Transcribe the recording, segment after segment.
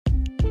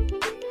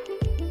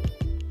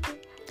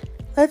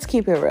Let's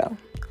keep it real.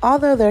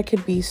 Although there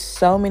could be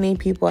so many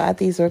people at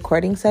these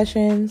recording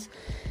sessions,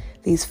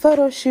 these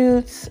photo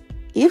shoots,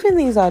 even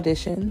these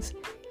auditions,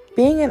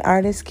 being an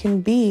artist can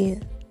be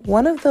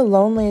one of the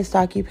loneliest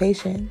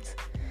occupations.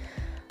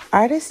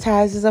 Artist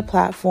Tyes is a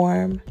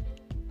platform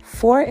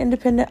for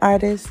independent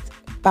artists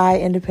by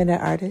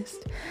independent artists.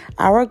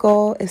 Our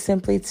goal is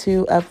simply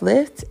to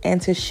uplift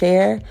and to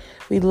share.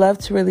 We'd love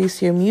to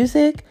release your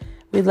music.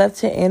 We'd love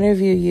to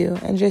interview you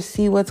and just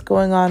see what's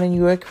going on in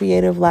your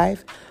creative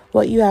life,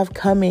 what you have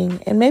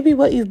coming, and maybe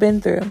what you've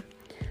been through.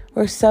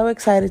 We're so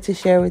excited to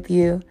share with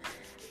you,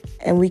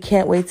 and we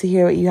can't wait to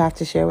hear what you have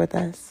to share with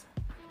us.